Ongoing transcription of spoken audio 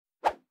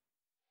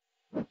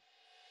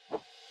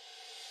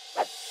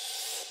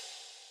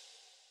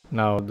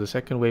Now the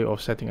second way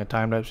of setting a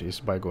time-lapse is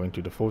by going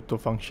to the photo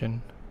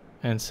function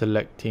and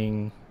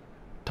selecting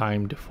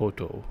timed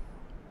photo.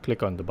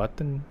 Click on the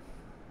button.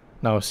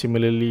 Now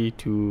similarly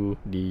to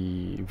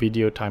the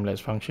video time-lapse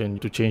function,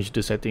 to change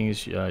the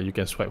settings you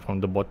can swipe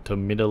from the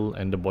bottom middle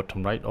and the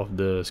bottom right of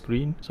the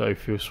screen. So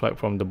if you swipe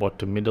from the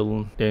bottom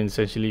middle, then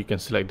essentially you can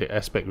select the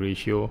aspect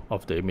ratio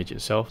of the image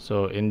itself.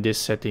 So in this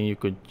setting you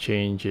could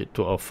change it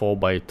to a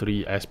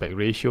 4:3 aspect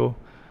ratio.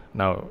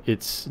 Now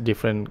it's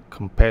different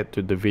compared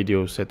to the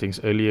video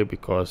settings earlier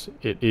because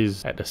it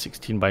is at a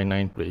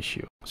 16:9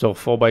 ratio. So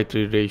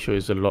 4:3 ratio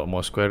is a lot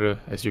more squarer,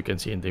 as you can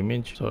see in the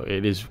image. So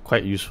it is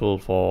quite useful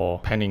for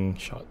panning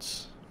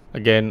shots.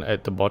 Again,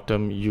 at the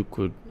bottom you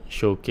could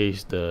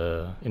showcase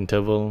the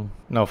interval.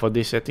 Now for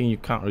this setting you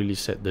can't really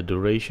set the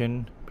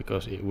duration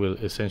because it will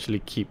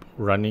essentially keep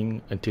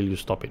running until you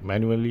stop it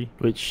manually,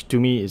 which to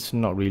me is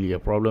not really a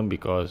problem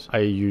because I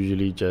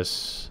usually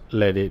just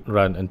let it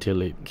run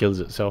until it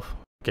kills itself.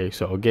 Okay,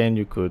 so again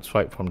you could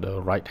swipe from the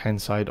right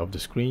hand side of the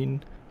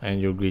screen and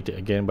you're greeted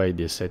again by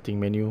this setting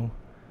menu.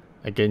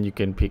 Again, you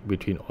can pick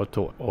between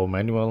auto or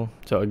manual.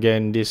 So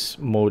again, this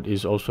mode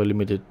is also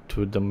limited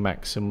to the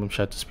maximum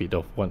shutter speed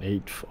of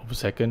 1/8 of a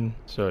second.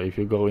 So if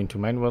you go into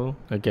manual,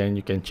 again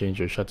you can change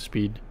your shutter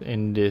speed.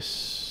 In this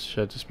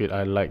shutter speed,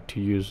 I like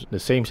to use the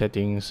same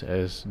settings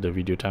as the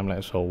video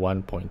time-lapse, so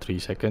 1.3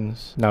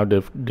 seconds. Now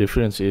the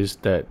difference is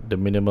that the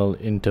minimal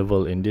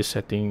interval in this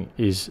setting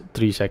is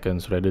 3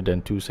 seconds rather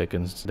than 2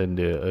 seconds than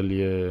the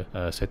earlier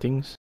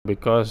settings.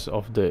 Because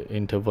of the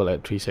interval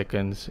at 3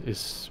 seconds,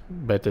 it's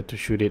better to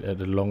shoot it at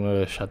a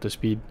longer shutter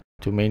speed.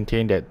 To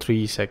maintain that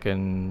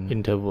 3-second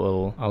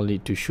interval, I'll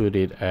need to shoot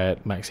it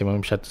at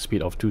maximum shutter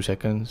speed of 2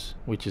 seconds,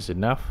 which is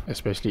enough,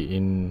 especially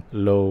in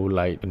low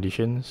light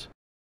conditions.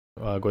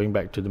 Going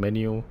back to the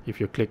menu,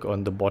 if you click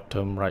on the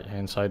bottom right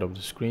hand side of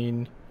the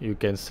screen, you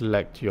can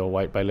select your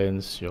white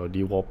balance, your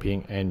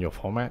dewarping and your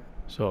format.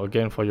 So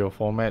again, for your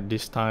format,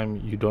 this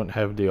time you don't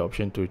have the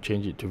option to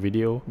change it to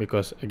video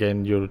because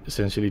again you're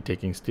essentially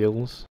taking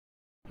stills.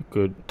 You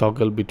could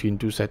toggle between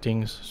two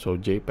settings, so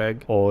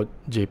JPEG or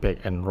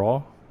JPEG and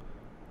RAW.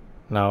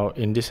 Now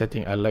in this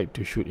setting I like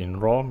to shoot in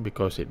RAW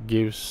because it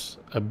gives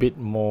a bit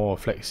more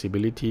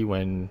flexibility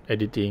when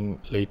editing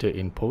later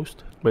in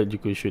post, but you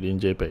could shoot in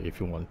JPEG if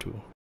you want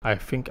to. I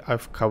think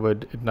I've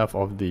covered enough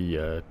of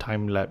the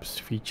time-lapse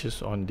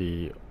features on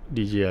the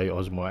DJI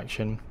OSMO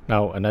Action.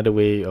 Now another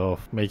way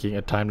of making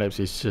a time-lapse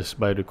is just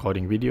by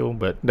recording video,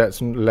 but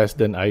that's less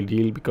than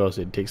ideal because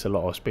it takes a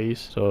lot of space,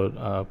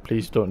 so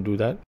please don't do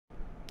that.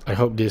 I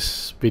hope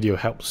this video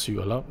helps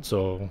you a lot,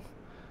 so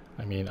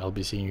I'll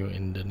be seeing you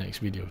in the next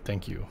video.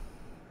 Thank you.